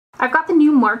I've got the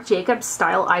new Marc Jacobs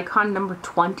Style Icon No.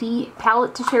 20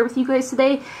 palette to share with you guys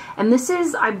today. And this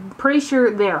is, I'm pretty sure,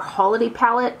 their holiday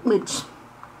palette, which,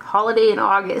 holiday in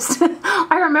August.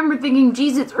 I remember thinking,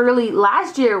 geez, it's early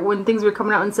last year when things were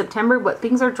coming out in September, but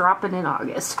things are dropping in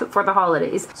August for the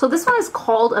holidays. So this one is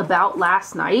called About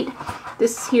Last Night.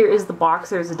 This here is the box,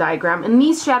 there's a diagram, and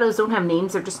these shadows don't have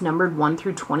names, they're just numbered 1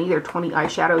 through 20. There are 20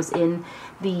 eyeshadows in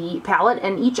the palette,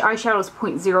 and each eyeshadow is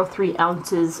 0.03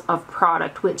 ounces of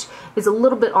product, which is a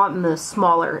little bit on the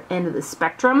smaller end of the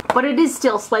spectrum, but it is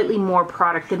still slightly more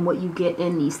product than what you get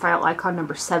in the Style Icon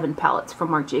No. 7 palettes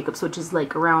from Marc Jacobs, which is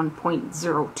like around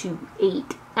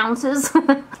 0.028 ounces.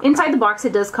 Inside the box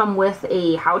it does come with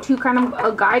a how-to kind of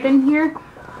a guide in here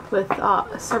with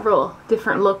several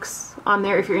different looks on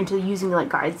there if you're into using like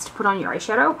guides to put on your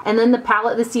eyeshadow. And then the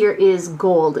palette this year is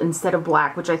gold instead of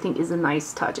black, which I think is a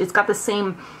nice touch. It's got the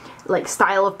same like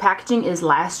style of packaging as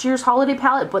last year's holiday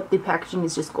palette, but the packaging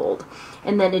is just gold.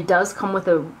 And then it does come with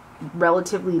a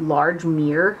relatively large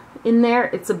mirror in there.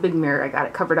 It's a big mirror. I got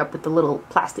it covered up with the little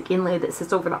plastic inlay that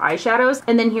sits over the eyeshadows.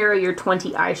 And then here are your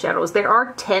 20 eyeshadows. There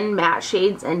are 10 matte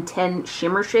shades and 10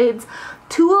 shimmer shades.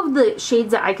 2 of the shades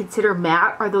that I consider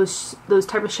matte are those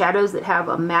type of shadows that have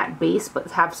a matte base but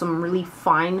have some really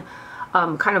fine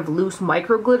kind of loose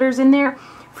micro glitters in there.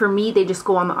 For me, they just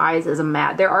go on the eyes as a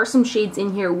matte. There are some shades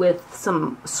in here with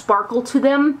some sparkle to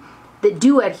them that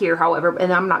do adhere, however,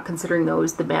 and I'm not considering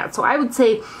those the matte. So I would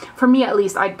say, for me at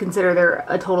least, I'd consider there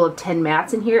a total of 10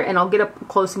 mattes in here, and I'll get up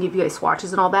close and give you guys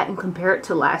swatches and all that and compare it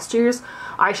to last year's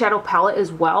eyeshadow palette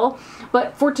as well.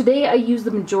 But for today, I use the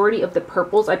majority of the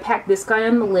purples. I packed this guy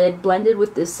on the lid, blended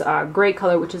with this gray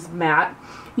color, which is matte.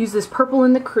 Use this purple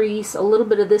in the crease, a little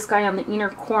bit of this guy on the inner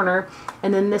corner,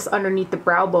 and then this underneath the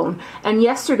brow bone. And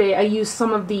yesterday, I used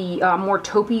some of the more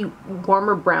taupey,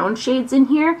 warmer brown shades in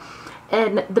here.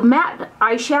 And the matte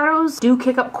eyeshadows do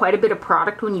kick up quite a bit of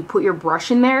product when you put your brush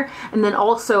in there. And then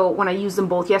also, when I used them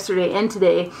both yesterday and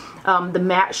today, the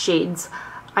matte shades,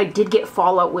 I did get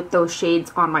fallout with those shades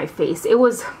on my face. It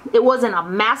wasn't a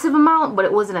massive amount, but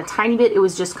it wasn't a tiny bit. It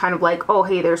was just kind of like, oh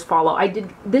hey, there's fallout. I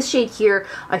did this shade here,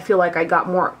 I feel like I got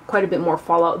quite a bit more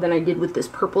fallout than I did with this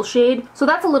purple shade. So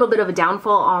that's a little bit of a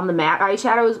downfall on the matte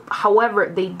eyeshadows. However,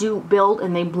 they do build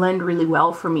and they blend really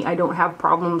well for me. I don't have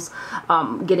problems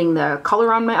getting the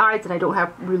color on my eyes, and I don't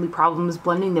have really problems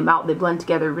blending them out. They blend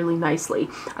together really nicely.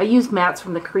 I used mattes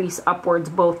from the crease upwards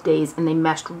both days, and they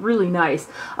meshed really nice.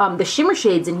 The shimmer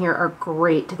shades in here are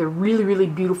great. They're really, really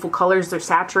beautiful colors. They're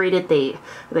saturated.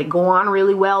 They go on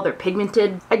really well. They're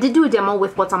pigmented. I did do a demo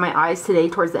with what's on my eyes today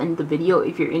towards the end of the video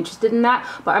if you're interested in that,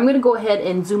 but I'm going to go ahead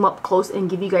and zoom up close and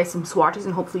give you guys some swatches,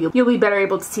 and hopefully you'll be better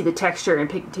able to see the texture and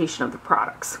pigmentation of the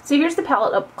products. So here's the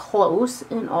palette up close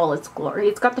in all its glory.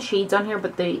 It's got the shades on here,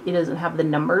 but it doesn't have the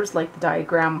numbers like the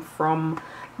diagram from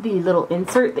the little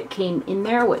insert that came in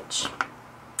there, which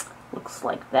looks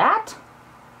like that.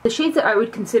 The shades that I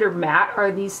would consider matte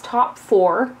are these top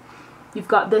 4. You've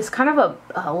got this kind of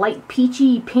a light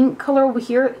peachy pink color over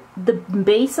here. The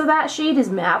base of that shade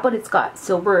is matte, but it's got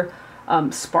silver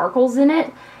sparkles in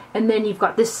it. And then you've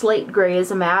got this slate gray as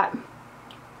a matte.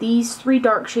 These 3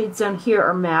 dark shades down here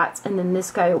are mattes, and then this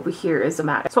guy over here is a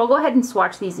matte. So I'll go ahead and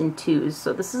swatch these in 2s.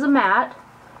 So this is a matte,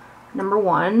 number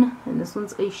 1, and this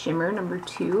one's a shimmer, number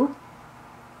 2.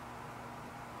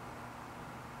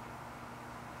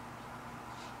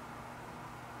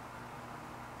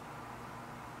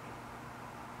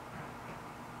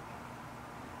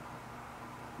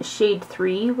 Shade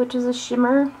 3, which is a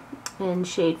shimmer, and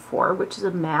shade 4, which is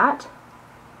a matte.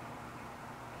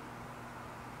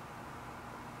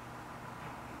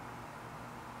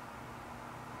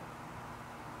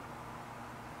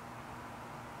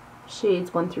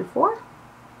 Shades 1 through 4.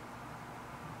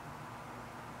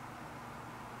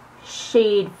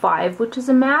 Shade 5, which is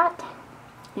a matte,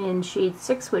 and shade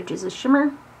 6, which is a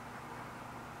shimmer.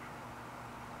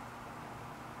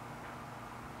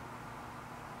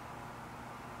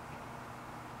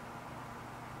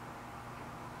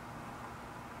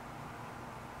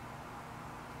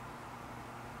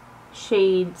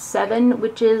 Shade 7,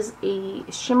 which is a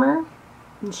shimmer,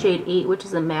 and shade 8, which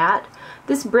is a matte.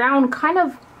 This brown kind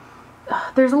of,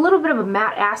 there's a little bit of a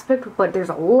matte aspect, but there's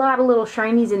a lot of little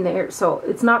shinies in there, so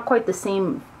it's not quite the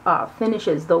same finish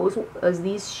as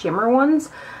these shimmer ones,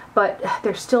 but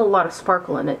there's still a lot of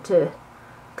sparkle in it to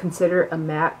consider a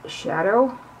matte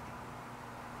shadow.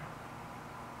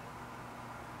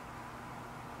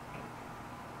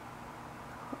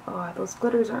 Oh, those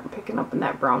glitters aren't picking up in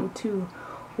that brown too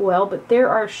well, but there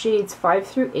are shades 5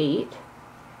 through 8.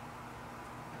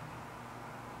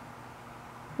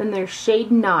 Then there's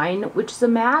shade 9, which is a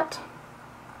matte.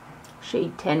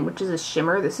 shade 10, which is a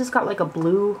shimmer. This has got like a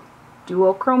blue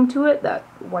duochrome to it, that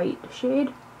white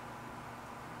shade.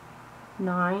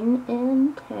 9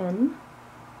 and 10.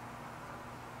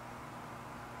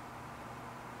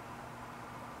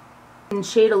 And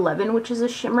shade 11, which is a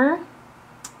shimmer,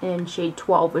 and shade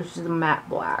 12, which is a matte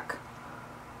black.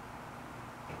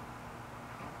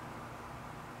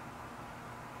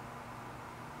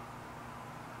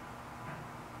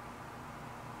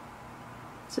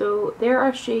 So there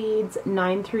are shades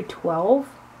 9 through 12.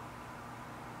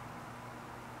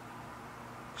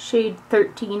 Shade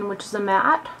 13, which is a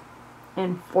matte,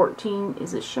 and 14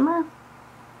 is a shimmer.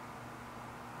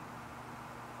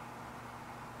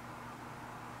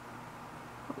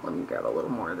 Let me grab a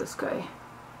little more of this guy.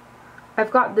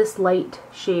 I've got this light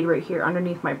shade right here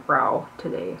underneath my brow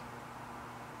today.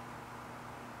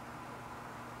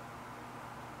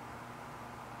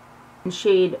 And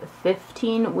shade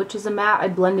 15, which is a matte. I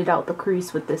blended out the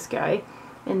crease with this guy.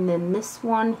 And then this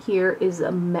one here is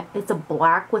it's a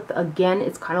black with, again,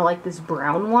 it's kind of like this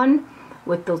brown one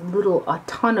with those a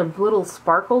ton of little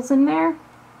sparkles in there.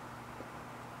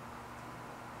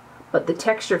 But the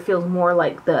texture feels more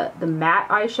like the matte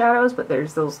eyeshadows, but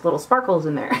there's those little sparkles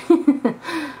in there.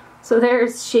 So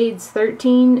there's shades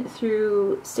 13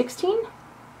 through 16.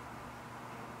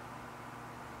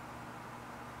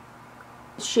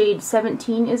 Shade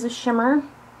 17 is a shimmer.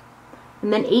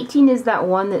 And then 18 is that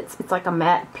one it's like a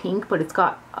matte pink, but it's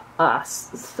got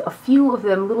a few of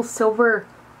them little silver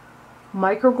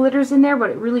micro glitters in there, but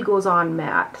it really goes on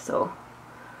matte. So,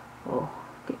 oh,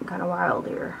 getting kind of wild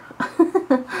here.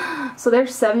 So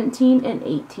there's 17 and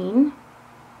 18.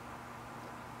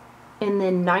 And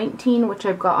then 19, which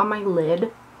I've got on my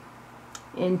lid,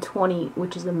 and 20,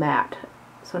 which is a matte.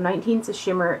 So 19 is a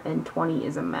shimmer and 20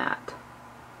 is a matte.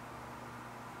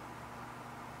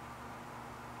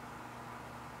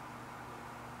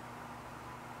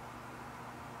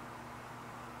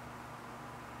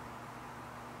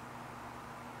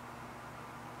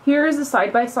 Here is a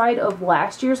side-by-side of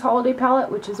last year's holiday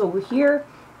palette, which is over here,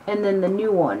 and then the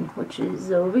new one, which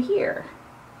is over here.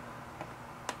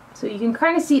 So you can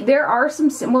kind of see there are some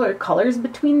similar colors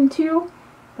between the two,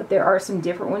 but there are some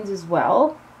different ones as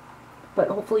well. But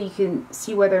hopefully you can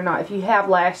see whether or not, if you have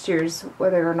last year's,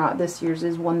 whether or not this year's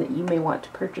is one that you may want to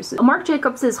purchase. Marc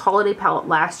Jacobs' holiday palette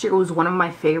last year was one of my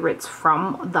favorites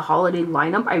from the holiday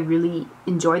lineup. I really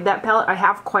enjoyed that palette. I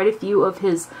have quite a few of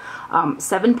his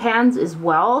 7 pans as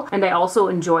well, and I also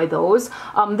enjoy those.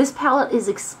 This palette is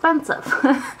expensive.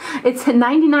 It's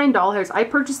 $99. I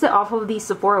purchased it off of the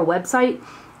Sephora website,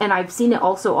 and I've seen it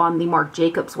also on the Marc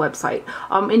Jacobs website.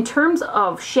 In terms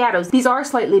of shadows, these are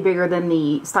slightly bigger than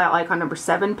the Style Icon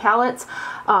No.7 palettes,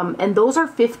 and those are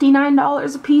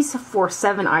 $59 a piece for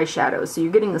 7 eyeshadows. So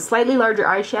you're getting a slightly larger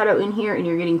eyeshadow in here, and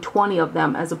you're getting 20 of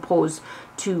them as opposed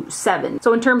to 7.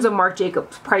 So in terms of Marc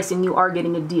Jacobs pricing, you are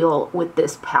getting a deal with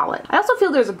this palette. I also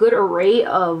feel there's a good array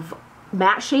of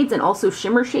matte shades and also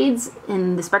shimmer shades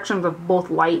in the spectrum of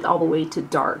both light all the way to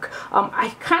dark.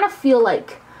 I kind of feel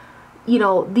like, you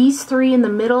know, these 3 in the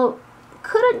middle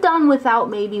could have done without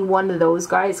maybe one of those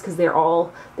guys, because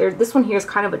this one here is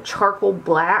kind of a charcoal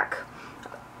black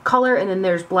color, and then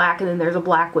there's black, and then there's a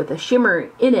black with a shimmer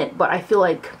in it, but I feel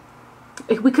like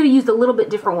we could have used a little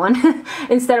bit different one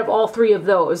instead of all 3 of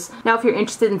those. Now if you're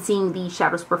interested in seeing the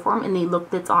shadows perform in the look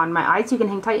that's on my eyes, you can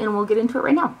hang tight and we'll get into it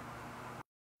right now.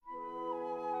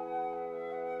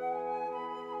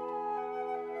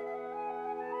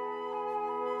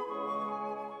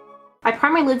 I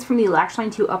prime my lids from the lash line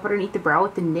to up underneath the brow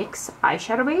with the NYX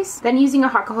eyeshadow base. Then using a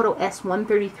Hakuhodo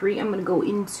S133, I'm going to go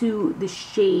into the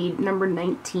shade number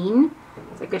 19.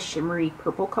 It's like a shimmery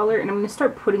purple color, and I'm going to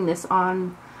start putting this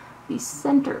on the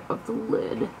center of the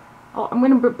lid. Oh, I'm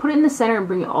going to put it in the center and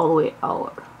bring it all the way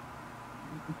out.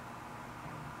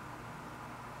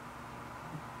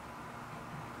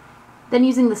 Then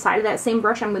using the side of that same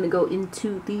brush, I'm going to go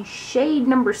into the shade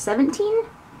number 17.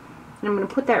 And I'm going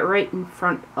to put that right in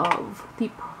front of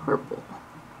the purple.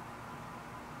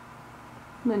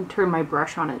 I'm going to turn my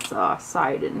brush on its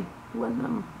side and blend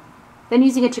them. Then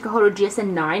using a Chikuhodo GSN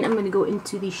 9, I'm going to go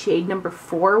into the shade number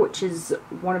 4, which is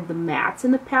one of the mattes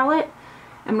in the palette.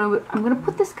 I'm going to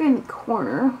put this guy in the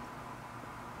corner,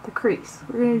 the crease.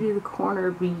 We're going to do the corner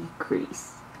of the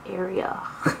crease area.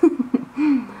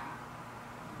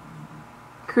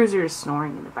 Cruiser is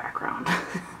snoring in the background.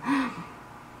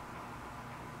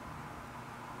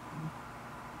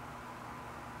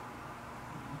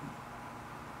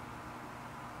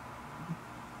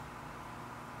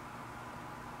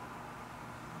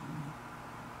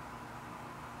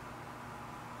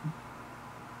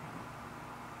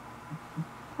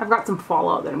 I've got some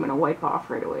fallout that I'm going to wipe off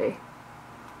right away.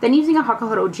 Then using a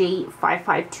Hakuhodo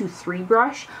J5523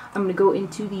 brush, I'm going to go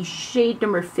into the shade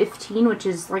number 15, which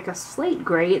is like a slate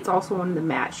gray. It's also one of the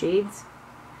matte shades.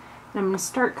 And I'm going to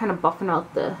start kind of buffing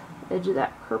out the edge of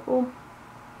that purple.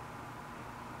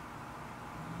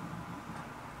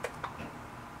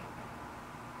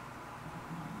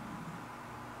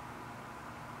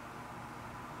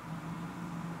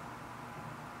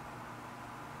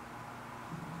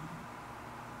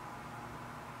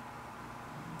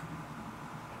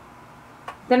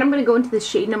 Then I'm going to go into the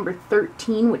shade number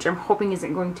 13, which I'm hoping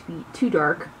isn't going to be too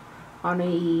dark, on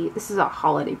a, this is a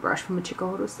holiday brush from a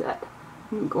Chikuhodo set.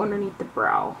 I'm going to go underneath the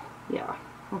brow. Yeah,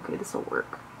 okay, this will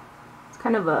work. It's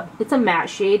kind of a, it's a matte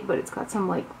shade, but it's got some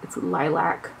like, it's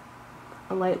lilac,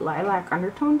 a light lilac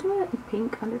undertone to it,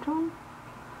 pink undertone.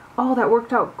 Oh, that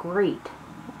worked out great.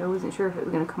 I wasn't sure if it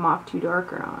was going to come off too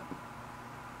dark or not.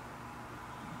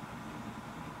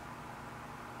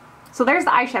 So there's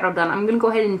the eyeshadow done. I'm going to go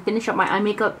ahead and finish up my eye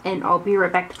makeup, and I'll be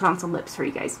right back to put on some lips for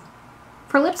you guys.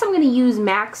 For lips, I'm going to use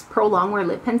MAC's Pro Longwear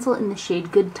Lip Pencil in the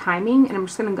shade Good Timing, and I'm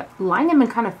just going to line them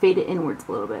and kind of fade it inwards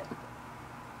a little bit.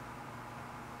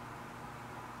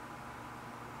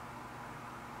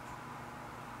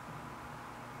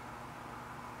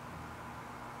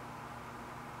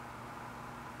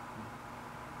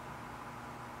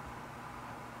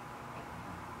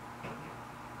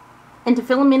 And to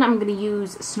fill them in, I'm going to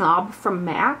use Snob from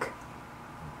MAC.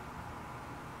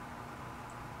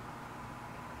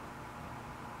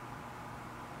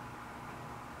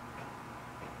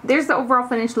 There's the overall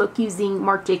finished look using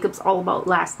Marc Jacobs All About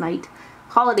Last Night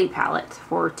holiday palette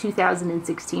for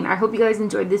 2016. I hope you guys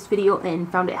enjoyed this video and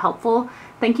found it helpful.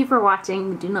 Thank you for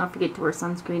watching. Do not forget to wear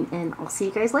sunscreen, and I'll see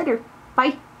you guys later.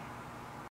 Bye!